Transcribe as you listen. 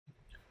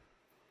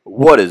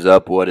What is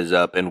up,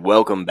 and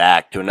welcome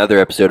back to another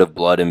episode of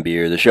Blood and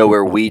Beer, the show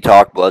where we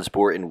talk blood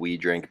sport and we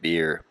drink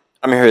beer.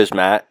 I'm your host,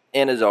 Matt,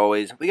 and as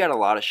always, we got a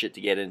lot of shit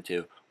to get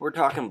into. We're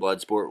talking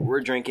blood sport,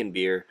 we're drinking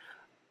beer.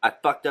 I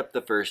fucked up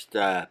the first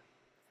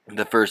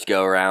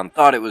go around,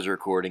 thought it was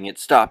recording, it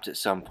stopped at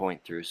some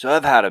point through, so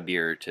I've had a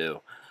beer or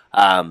two.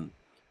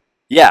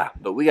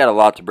 But we got a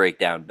lot to break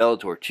down.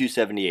 Bellator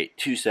 278,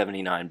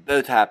 279,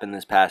 both happened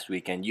this past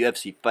weekend.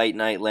 UFC Fight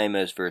Night,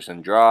 Lemos versus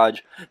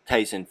Andrade,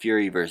 Tyson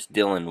Fury versus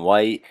Dylian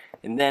Whyte.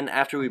 And then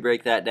after we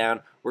break that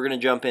down, we're going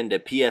to jump into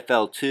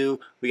PFL 2.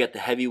 We got the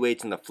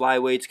heavyweights and the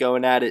flyweights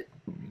going at it.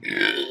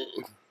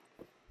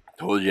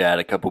 Told you I had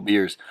a couple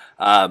beers.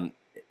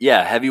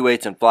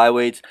 Heavyweights and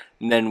flyweights.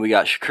 And then we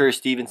got Shakur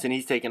Stevenson.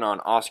 He's taking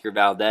on Oscar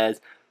Valdez.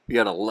 We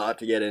got a lot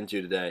to get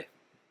into today.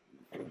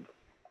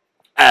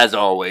 As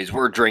always,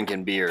 we're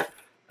drinking beer.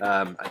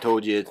 I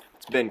told you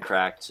it's been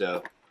cracked,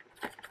 so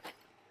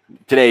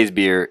today's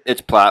beer,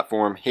 it's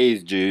Platform,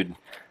 Haze Jude.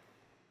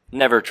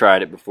 Never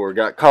tried it before.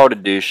 Got called a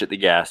douche at the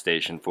gas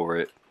station for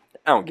it.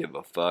 I don't give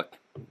a fuck.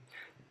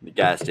 The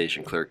gas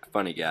station clerk,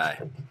 funny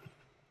guy.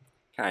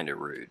 Kinda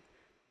rude.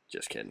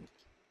 Just kidding.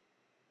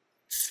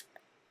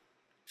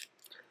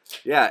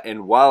 Yeah,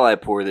 and while I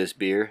pour this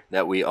beer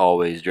that we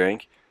always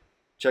drink,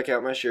 check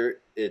out my shirt.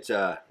 It's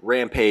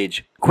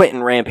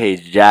Quentin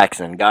Rampage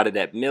Jackson. Got it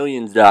at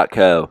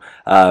millions.co.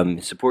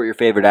 Support your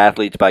favorite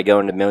athletes by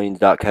going to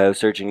millions.co,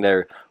 searching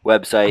their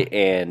website,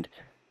 and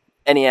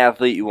any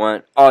athlete you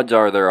want, odds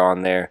are they're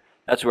on there.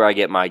 That's where I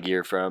get my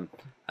gear from.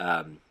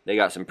 They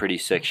got some pretty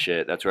sick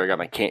shit. That's where I got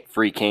my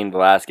free Cain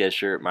Velasquez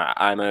shirt, my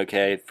I'm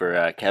Okay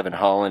for Kevin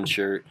Holland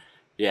shirt.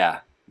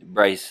 Yeah,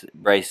 Bryce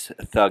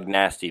Thug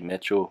Nasty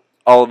Mitchell.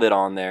 All of it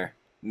on there.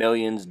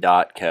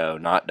 Millions.co,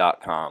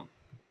 not .com.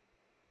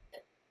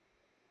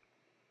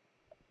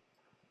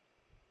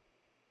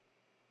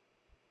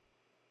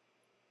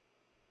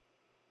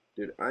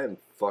 Dude, I am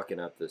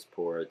fucking up this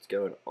pour. It's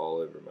going all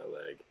over my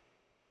leg.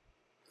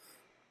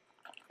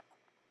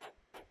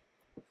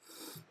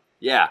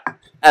 Yeah,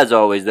 as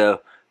always,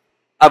 though,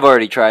 I've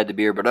already tried the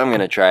beer, but I'm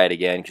going to try it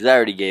again because I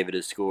already gave it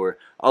a score.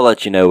 I'll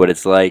let you know what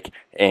it's like,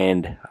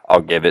 and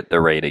I'll give it the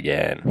rate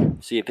again.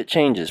 See if it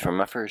changes from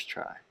my first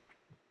try.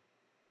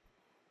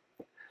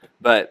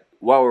 But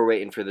while we're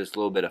waiting for this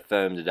little bit of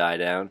foam to die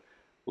down,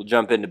 we'll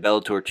jump into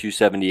Bellator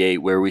 278,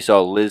 where we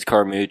saw Liz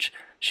Carmouche.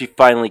 She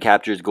finally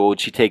captures gold.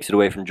 She takes it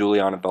away from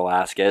Juliana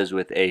Velasquez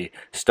with a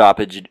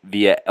stoppage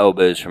via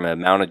elbows from a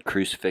mounted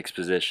crucifix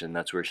position.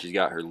 That's where she's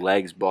got her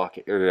legs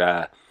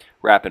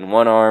wrapping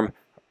one arm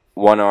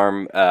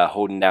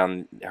holding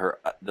down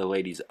the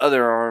lady's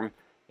other arm,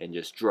 and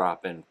just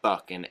dropping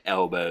fucking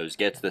elbows.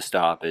 Gets the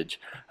stoppage.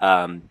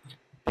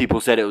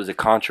 People said it was a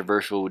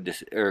controversial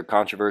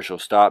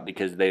stop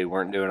because they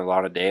weren't doing a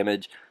lot of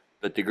damage,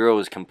 but the girl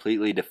was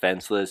completely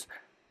defenseless.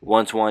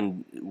 Once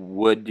one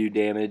would do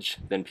damage,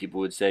 then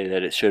people would say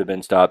that it should have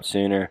been stopped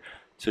sooner.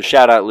 So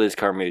shout out Liz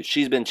Carmouche.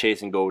 She's been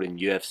chasing gold in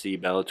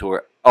UFC,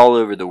 Bellator, all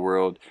over the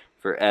world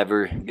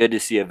forever. Good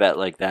to see a vet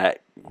like that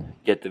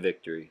get the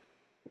victory.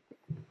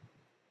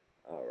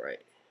 All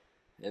right.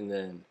 And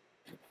then,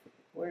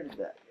 where did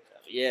that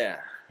go? Yeah,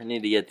 I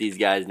need to get these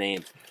guys'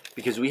 names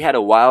because we had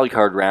a wild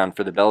card round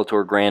for the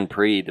Bellator Grand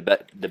Prix, the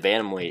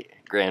Bantamweight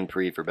Grand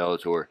Prix for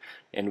Bellator.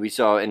 And we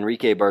saw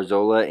Enrique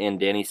Barzola and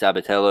Danny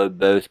Sabatello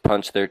both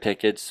punch their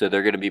tickets, so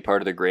they're going to be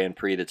part of the Grand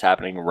Prix that's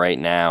happening right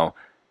now.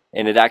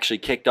 And it actually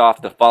kicked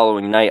off the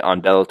following night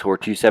on Bellator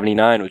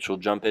 279, which we'll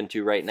jump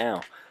into right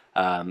now.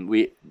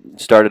 We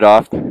started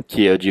off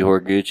Kyoji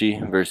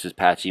Horiguchi versus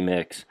Patchy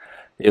Mix.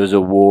 It was a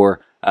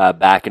war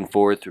back and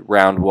forth.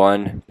 Round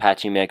 1,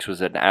 Patchy Mix was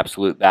an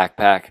absolute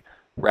backpack.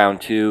 Round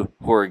 2,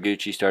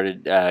 Horiguchi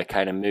started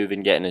kind of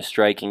moving, getting his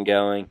striking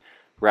going.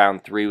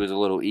 Round 3 was a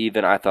little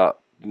even. I thought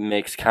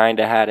Mix kind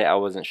of had it. I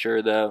wasn't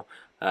sure, though.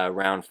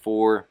 Round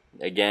 4,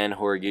 again,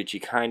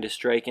 Horiguchi kind of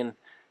striking.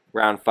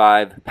 Round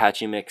 5,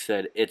 Patchy Mix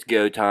said, it's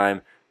go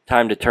time.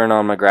 Time to turn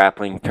on my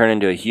grappling, turn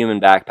into a human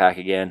backpack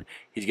again.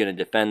 He's going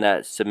to defend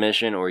that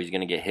submission or he's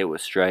going to get hit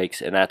with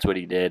strikes, and that's what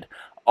he did.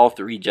 All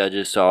 3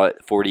 judges saw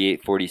it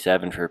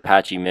 48-47 for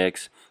Patchy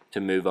Mix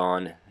to move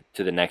on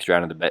to the next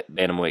round of the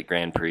Bantamweight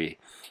Grand Prix.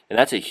 And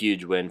that's a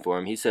huge win for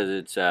him. He says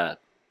it's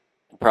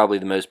probably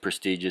the most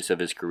prestigious of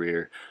his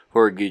career.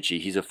 Horiguchi,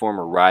 he's a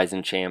former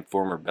Ryzen champ,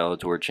 former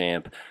Bellator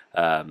champ.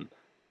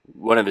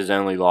 One of his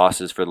only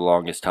losses for the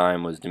longest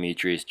time was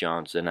Demetrius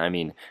Johnson. I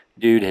mean,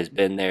 dude has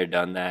been there,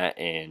 done that,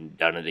 and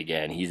done it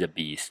again. He's a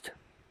beast.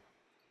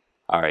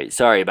 All right,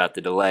 sorry about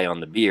the delay on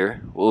the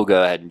beer. We'll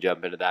go ahead and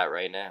jump into that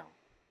right now.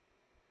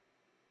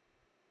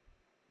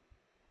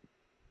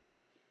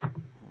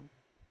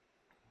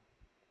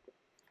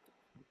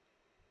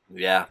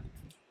 Yeah.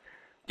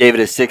 Gave it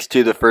a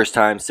 6-2 the first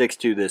time,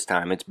 6-2 this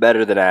time. It's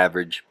better than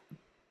average.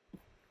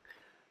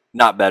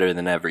 Not better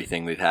than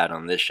everything we've had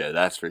on this show,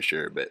 that's for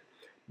sure, but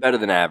better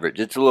than average.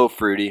 It's a little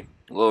fruity,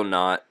 a little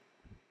not.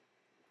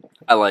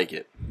 I like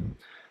it.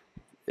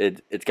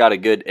 It's got a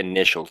good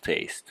initial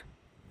taste.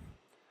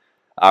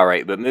 All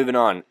right, but moving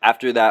on.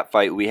 After that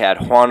fight, we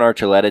had Juan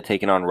Archuleta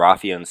taking on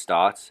Rafael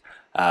Stotts.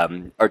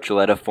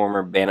 Archuleta,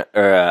 former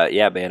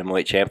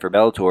bantamweight champ for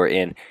Bellator,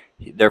 and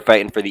they're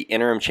fighting for the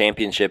interim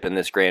championship in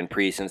this Grand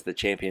Prix since the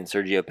champion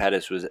Sergio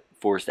Pettis was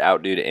forced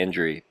out due to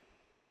injury.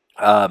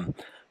 Um,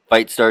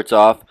 Fight starts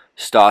off.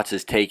 Stotts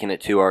is taking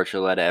it to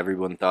Archuleta.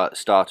 Everyone thought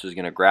Stotts was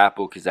going to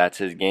grapple because that's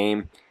his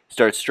game.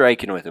 Starts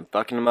striking with him,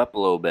 fucking him up a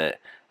little bit.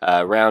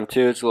 Round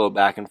two, it's a little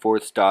back and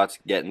forth. Stotts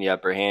getting the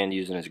upper hand,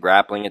 using his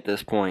grappling at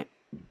this point.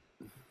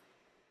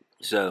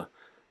 So,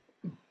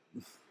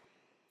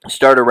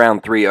 start of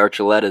round three,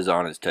 Archuleta's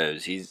on his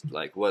toes. He's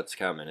like, what's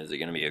coming? Is it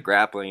going to be a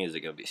grappling? Is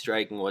it going to be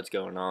striking? What's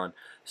going on?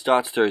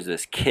 Stotts throws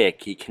this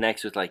kick. He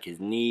connects with like his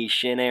knee,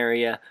 shin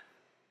area,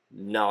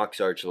 knocks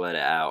Archuleta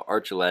out.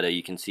 Archuleta,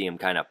 you can see him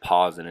kind of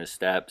pausing his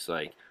steps,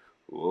 like,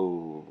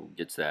 whoa,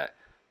 gets that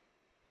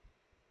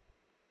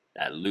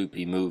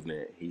loopy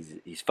movement.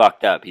 He's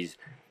fucked up.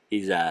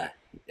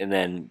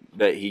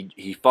 But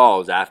he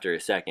falls after a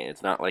second.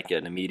 It's not like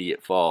an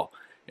immediate fall.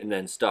 And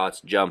then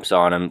Stotts jumps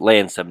on him,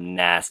 lands some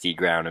nasty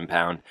ground and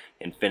pound,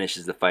 and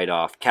finishes the fight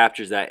off.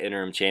 Captures that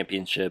interim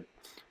championship.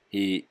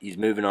 He's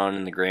moving on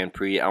in the Grand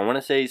Prix. I want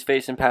to say he's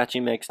facing Patchy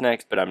Mix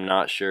next, but I'm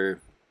not sure.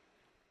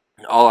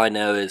 All I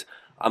know is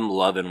I'm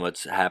loving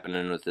what's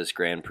happening with this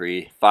Grand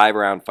Prix.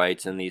 5-round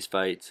fights in these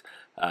fights.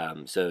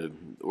 So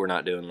we're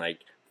not doing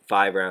like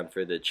 5-round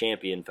for the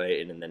champion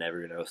fight and then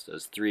everyone else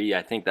does 3.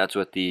 I think that's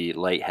what the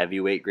light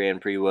heavyweight Grand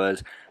Prix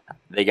was.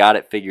 They got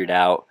it figured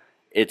out.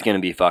 It's going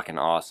to be fucking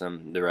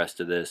awesome, the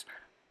rest of this.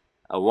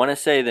 I want to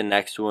say the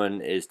next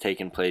one is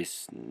taking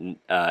place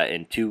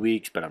in 2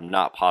 weeks, but I'm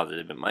not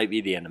positive. It might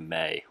be the end of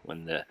May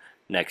when the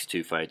next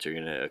 2 fights are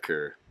going to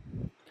occur.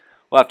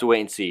 We'll have to wait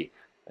and see,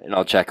 and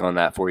I'll check on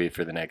that for you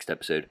for the next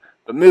episode.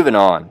 But moving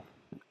on,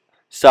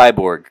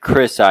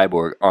 Chris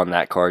Cyborg on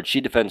that card.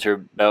 She defends her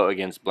belt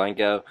against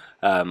Blanco,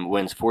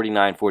 wins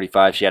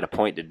 49-45. She had a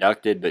point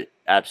deducted, but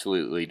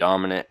absolutely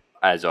dominant,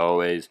 as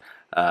always.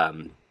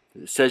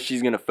 Says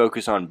she's going to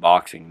focus on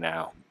boxing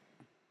now.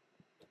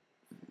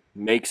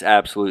 Makes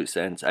absolute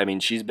sense. I mean,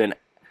 she's been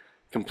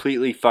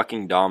completely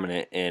fucking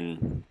dominant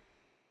in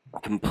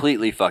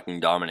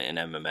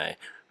MMA.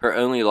 Her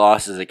only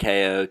loss is a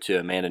KO to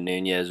Amanda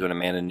Nunes when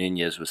Amanda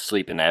Nunes was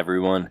sleeping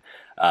everyone.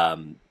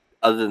 Other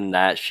than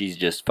that, she's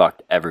just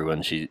fucked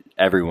everyone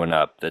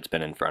up that's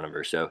been in front of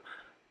her. So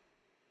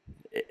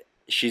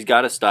she's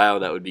got a style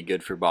that would be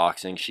good for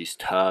boxing. She's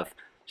tough.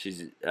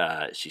 She's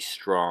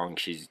strong.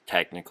 She's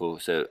technical.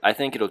 So I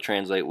think it'll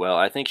translate well.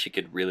 I think she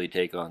could really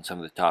take on some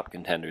of the top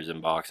contenders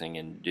in boxing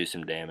and do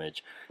some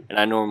damage. And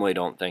I normally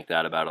don't think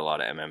that about a lot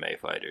of MMA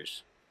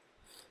fighters.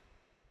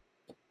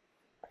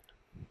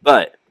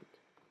 But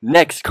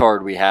next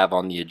card we have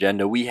on the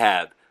agenda, we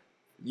have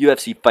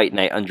UFC Fight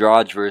Night,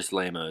 Andrade versus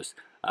Lemos.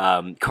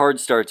 Card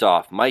starts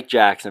off, Mike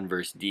Jackson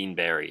versus Dean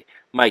Barry.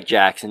 Mike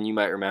Jackson, you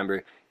might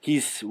remember,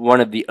 he's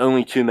one of the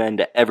only 2 men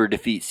to ever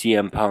defeat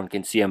CM Punk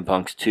in CM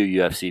Punk's 2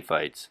 UFC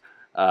fights.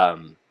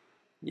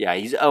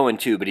 He's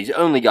 0-2, but he's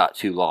only got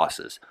 2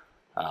 losses.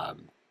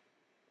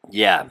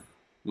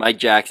 Mike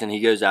Jackson, he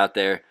goes out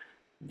there,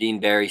 Dean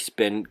Barry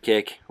spin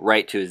kick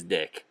right to his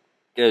dick.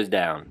 Goes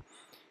down.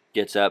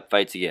 Gets up,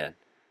 fights again.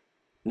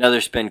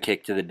 Another spin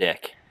kick to the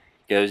dick.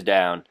 Goes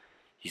down.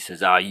 He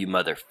says, you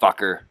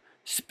motherfucker.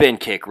 Spin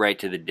kick right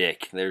to the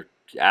dick. They're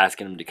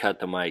asking him to cut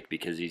the mic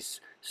because he's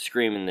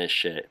screaming this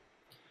shit.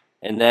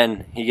 And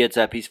then he gets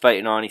up, he's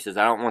fighting on, he says,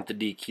 I don't want the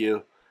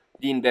DQ.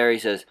 Dean Barry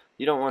says,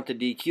 you don't want the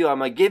DQ, I'm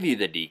going to give you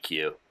the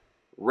DQ.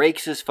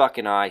 Rakes his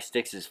fucking eye,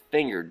 sticks his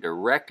finger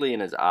directly in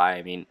his eye.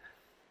 I mean,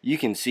 you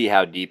can see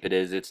how deep it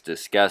is, it's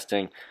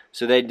disgusting.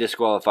 So they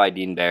disqualify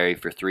Dean Barry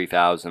for 3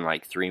 fouls in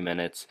like 3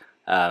 minutes.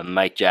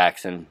 Mike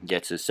Jackson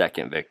gets his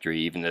second victory,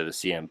 even though the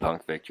CM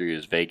Punk victory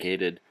was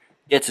vacated.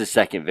 Gets his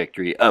second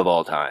victory of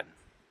all time.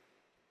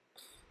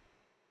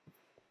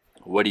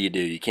 What do?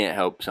 You can't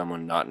help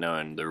someone not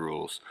knowing the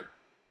rules.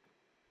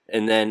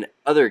 And then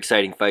other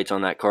exciting fights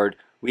on that card.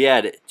 We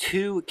had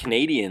 2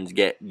 Canadians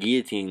get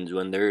guillotines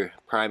when they're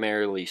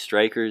primarily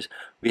strikers.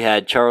 We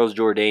had Charles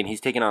Jourdain.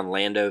 He's taking on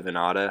Lando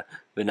Venata.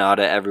 Venata,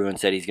 everyone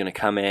said he's going to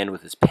come in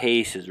with his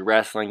pace, his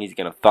wrestling. He's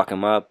going to fuck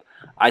him up.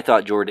 I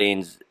thought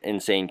Jourdain's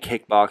insane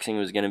kickboxing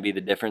was going to be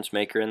the difference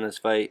maker in this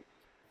fight.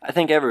 I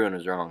think everyone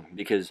was wrong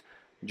because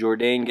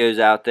Jourdain goes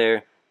out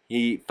there.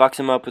 He fucks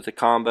him up with a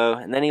combo,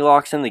 and then he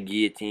locks in the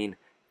guillotine,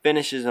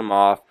 finishes him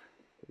off.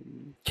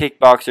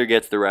 Kickboxer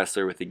gets the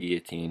wrestler with the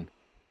guillotine.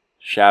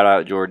 Shout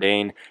out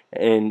Jourdain.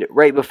 And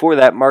right before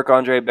that,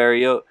 Marc-Andre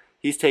Barriot,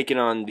 he's taking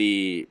on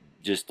the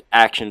just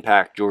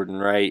action-packed Jordan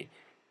Wright.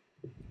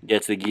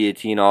 Gets the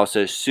guillotine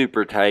also,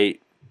 super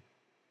tight.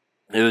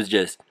 It was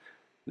just,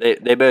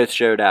 they both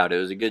showed out. It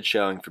was a good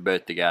showing for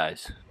both the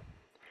guys.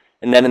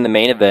 And then in the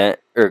main event,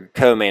 or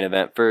co-main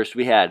event first,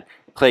 we had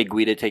Clay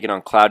Guida taking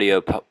on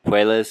Claudio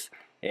Puelles.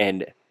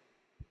 And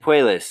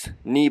Puelles,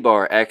 knee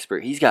bar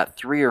expert. He's got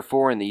 3 or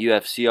 4 in the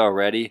UFC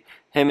already.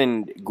 Him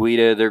and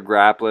Guida, they're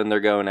grappling, they're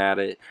going at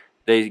it.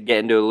 They get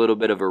into a little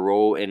bit of a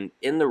roll, and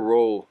in the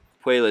roll,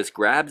 Puelles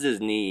grabs his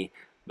knee.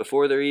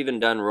 Before they're even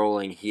done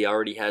rolling, he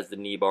already has the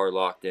knee bar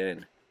locked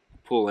in.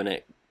 Pulling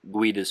it,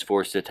 Guida's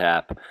forced to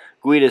tap.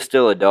 Guida's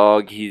still a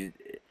dog.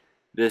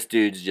 This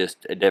dude's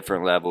just a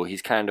different level.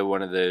 He's kind of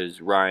one of those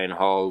Ryan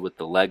Hall with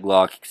the leg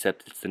lock,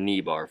 except it's the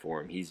knee bar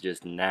for him. He's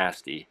just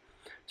nasty.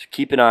 So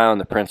keep an eye on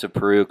the Prince of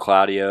Peru,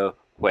 Claudio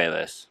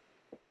Hueles.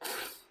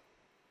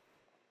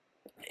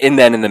 And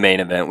then in the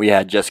main event, we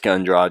had Jessica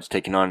Andrade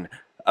taking on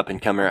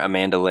up-and-comer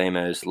Amanda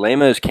Lemos.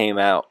 Lemos came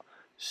out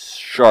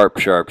sharp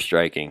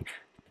striking,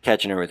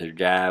 catching her with her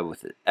jab,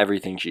 with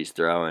everything she's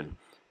throwing.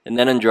 And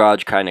then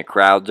Andrade kind of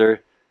crowds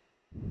her.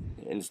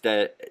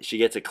 Instead, she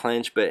gets a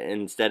clinch, but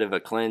instead of a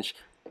clinch,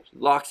 she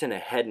locks in a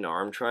head and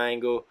arm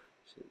triangle.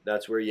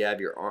 That's where you have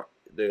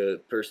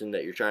the person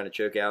that you're trying to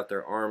choke out,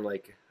 their arm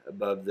like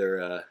above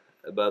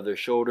their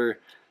shoulder,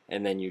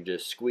 and then you're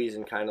just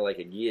squeezing kind of like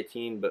a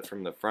guillotine, but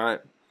from the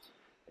front.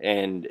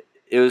 And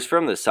it was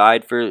from the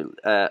side for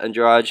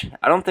Andrade.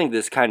 I don't think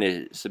this kind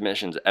of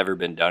submission's ever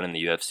been done in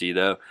the UFC,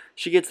 though.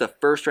 She gets the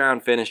first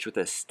round finished with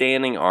a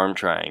standing arm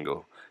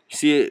triangle.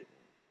 You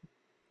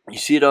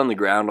see it on the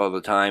ground all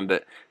the time,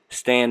 but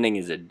standing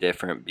is a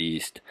different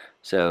beast.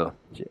 So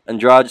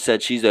Andrade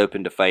said she's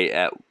open to fight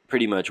at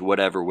pretty much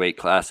whatever weight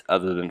class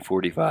other than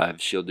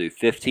 45. She'll do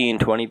 15,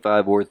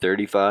 25, or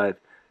 35.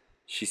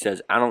 She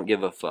says, I don't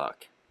give a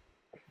fuck.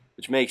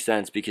 Which makes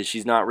sense because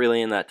she's not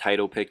really in that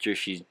title picture.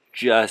 She's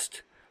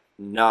just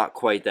not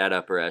quite that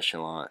upper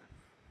echelon.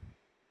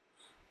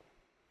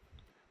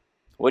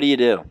 What do you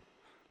do?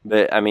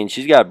 But, I mean,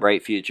 she's got a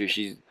bright future.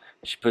 She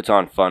puts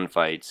on fun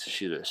fights.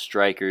 She's a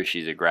striker.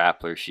 She's a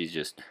grappler.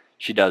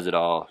 She does it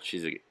all.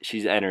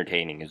 She's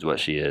entertaining is what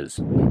she is.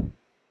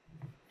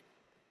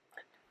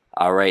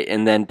 All right,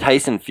 and then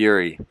Tyson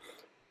Fury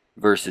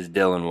versus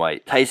Dylan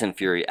Whyte. Tyson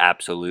Fury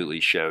absolutely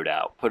showed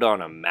out. Put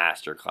on a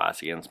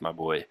masterclass against my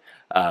boy.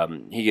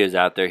 He goes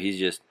out there.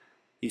 He's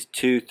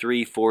 2,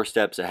 3, 4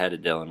 steps ahead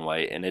of Dylan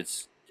Whyte, and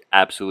it's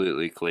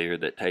absolutely clear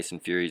that Tyson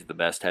Fury is the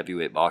best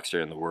heavyweight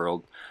boxer in the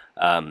world.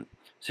 So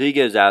he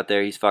goes out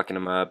there. He's fucking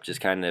him up, just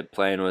kind of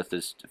playing with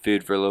his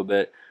food for a little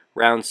bit.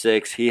 Round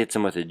 6, he hits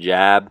him with a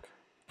jab,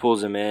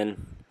 pulls him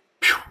in.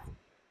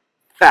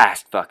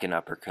 Fast fucking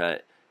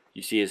uppercut.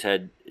 You see his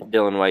head,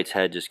 Dylan Whyte's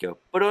head just go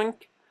ba-doink.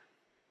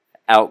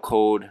 Out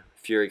cold.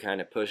 Fury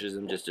kind of pushes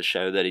him just to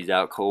show that he's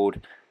out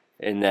cold.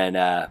 And then,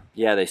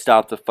 they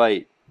stop the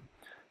fight.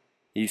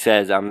 He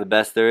says, I'm the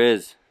best there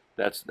is.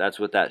 That's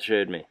what that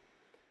showed me.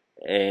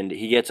 And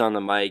he gets on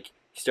the mic.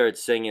 He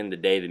starts singing The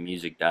Day the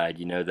Music Died.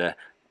 You know, the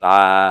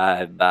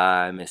Bye,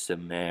 Bye, Miss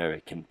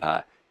American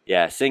Pie.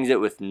 Yeah, sings it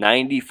with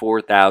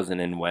 94,000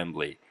 in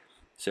Wembley.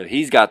 So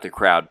he's got the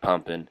crowd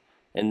pumping.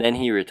 And then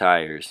he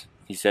retires.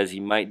 He says he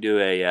might do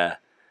an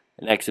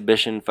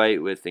exhibition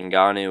fight with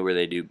Ngannou where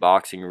they do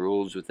boxing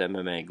rules with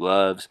MMA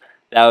gloves.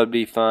 That would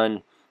be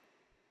fun.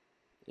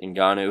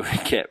 Ngannou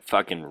would get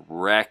fucking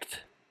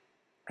wrecked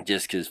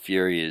just because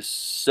Fury is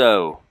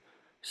so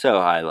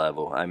high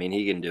level. I mean,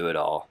 he can do it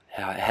all.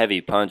 Heavy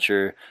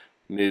puncher,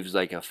 moves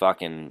like a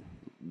fucking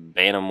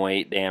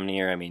bantamweight damn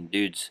near. I mean,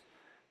 dude's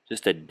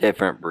just a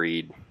different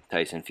breed,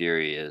 Tyson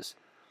Fury is.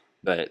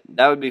 But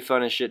that would be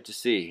fun as shit to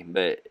see.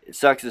 But it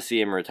sucks to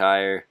see him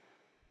retire.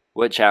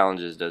 What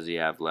challenges does he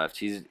have left?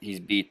 He's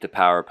beat the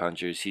power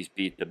punchers. He's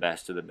beat the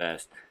best of the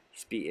best.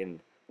 He's beaten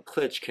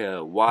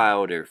Klitschko,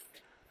 Wilder,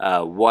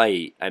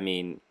 Whyte. I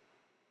mean,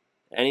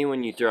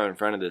 anyone you throw in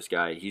front of this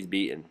guy, he's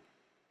beaten.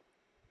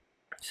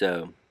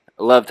 So,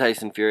 I love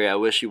Tyson Fury. I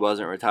wish he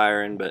wasn't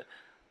retiring, but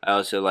I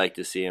also like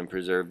to see him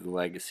preserve the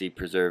legacy,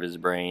 preserve his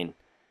brain.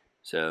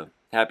 So,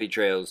 happy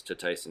trails to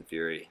Tyson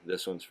Fury.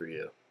 This one's for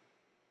you.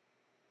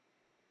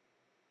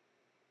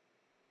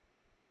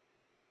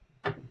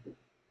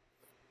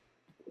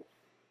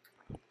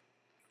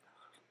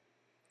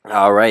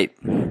 All right,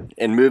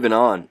 and moving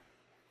on.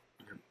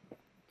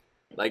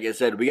 Like I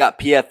said, we got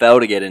PFL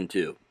to get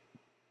into.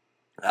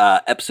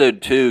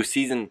 Episode 2,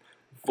 Season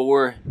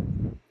 4,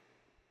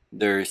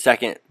 their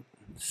second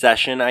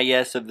session, I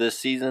guess, of this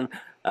season.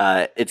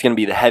 It's going to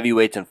be the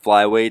heavyweights and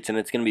flyweights, and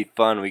it's going to be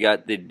fun. We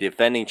got the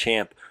defending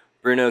champ,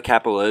 Bruno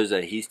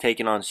Capoloza. He's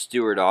taking on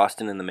Stuart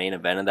Austin in the main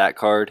event of that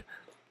card.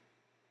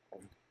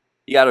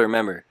 You got to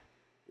remember,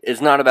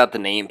 it's not about the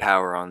name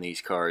power on these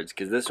cards,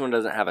 because this one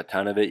doesn't have a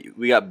ton of it.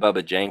 We got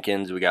Bubba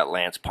Jenkins, we got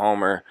Lance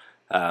Palmer,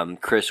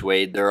 Chris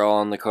Wade. They're all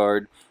on the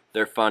card.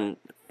 They're fun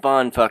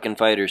fucking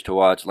fighters to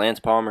watch. Lance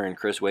Palmer and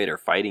Chris Wade are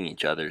fighting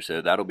each other,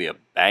 so that'll be a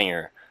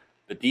banger.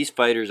 But these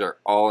fighters are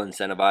all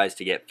incentivized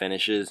to get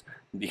finishes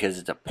because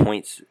it's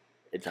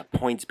a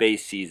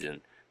points-based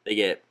season. They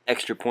get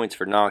extra points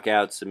for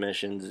knockouts,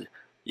 submissions,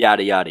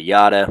 yada yada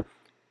yada.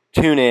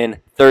 Tune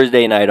in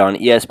Thursday night on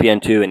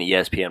ESPN2 and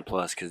ESPN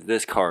Plus, because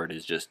this card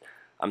is just,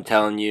 I'm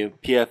telling you,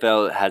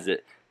 PFL has a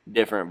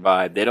different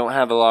vibe. They don't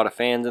have a lot of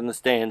fans in the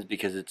stands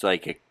because it's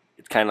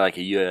kind of like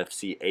a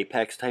UFC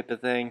Apex type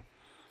of thing.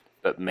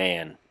 But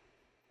man,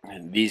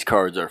 these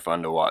cards are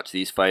fun to watch.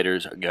 These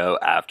fighters go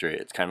after it.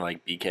 It's kind of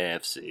like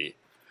BKFC.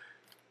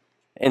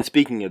 And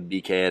speaking of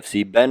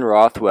BKFC, Ben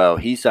Rothwell,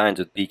 he signs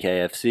with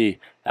BKFC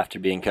after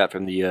being cut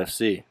from the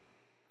UFC.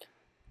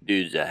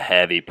 Dude's a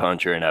heavy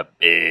puncher and a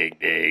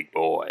big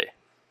boy.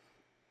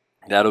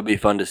 That'll be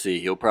fun to see.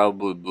 He'll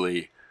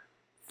probably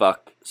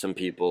fuck some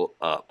people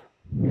up.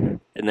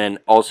 And then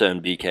also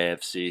in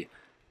BKFC,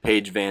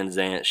 Paige Van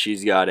Zant,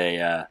 she's got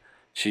a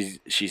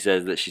she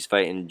says that she's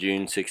fighting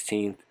June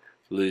 16th.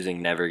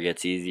 Losing never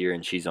gets easier,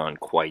 and she's on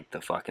quite the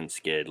fucking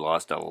skid.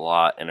 Lost a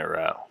lot in a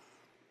row.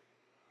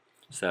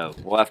 So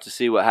we'll have to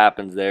see what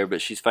happens there,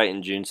 but she's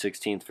fighting June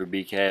 16th for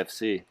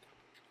BKFC.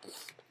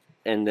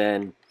 And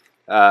then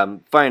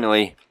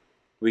finally,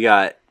 we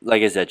got,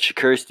 like I said,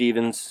 Shakur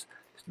Stevenson.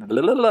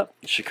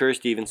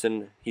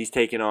 He's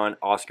taking on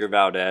Oscar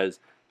Valdez,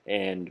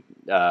 and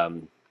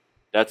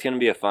that's going to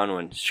be a fun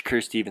one.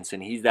 Shakur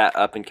Stevenson, he's that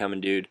up-and-coming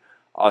dude.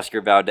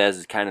 Oscar Valdez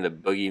is kind of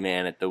the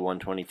boogeyman at the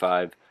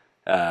 125.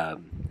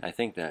 I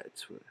think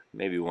that's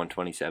maybe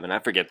 127. I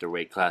forget their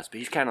weight class, but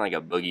he's kind of like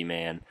a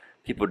boogeyman.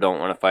 People don't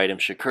want to fight him.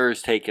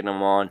 Shakur's taking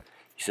him on.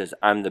 He says,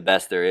 I'm the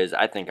best there is.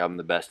 I think I'm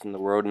the best in the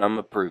world, and I'm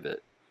going to prove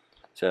it.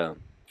 So,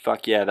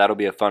 fuck yeah, that'll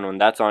be a fun one.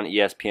 That's on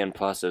ESPN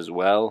Plus as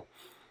well.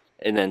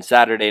 And then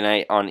Saturday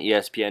night on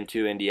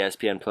ESPN2 and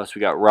ESPN Plus,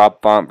 we got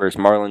Rob Font versus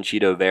Marlon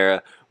Chito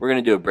Vera. We're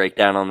going to do a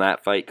breakdown on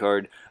that fight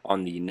card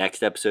on the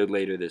next episode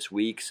later this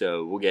week,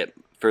 so we'll get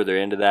further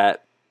into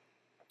that.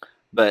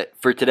 But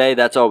for today,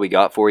 that's all we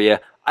got for you.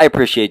 I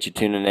appreciate you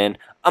tuning in.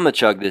 I'm going to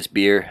chug this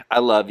beer. I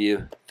love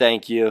you.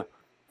 Thank you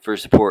for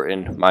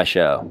supporting my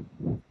show.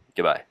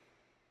 Goodbye.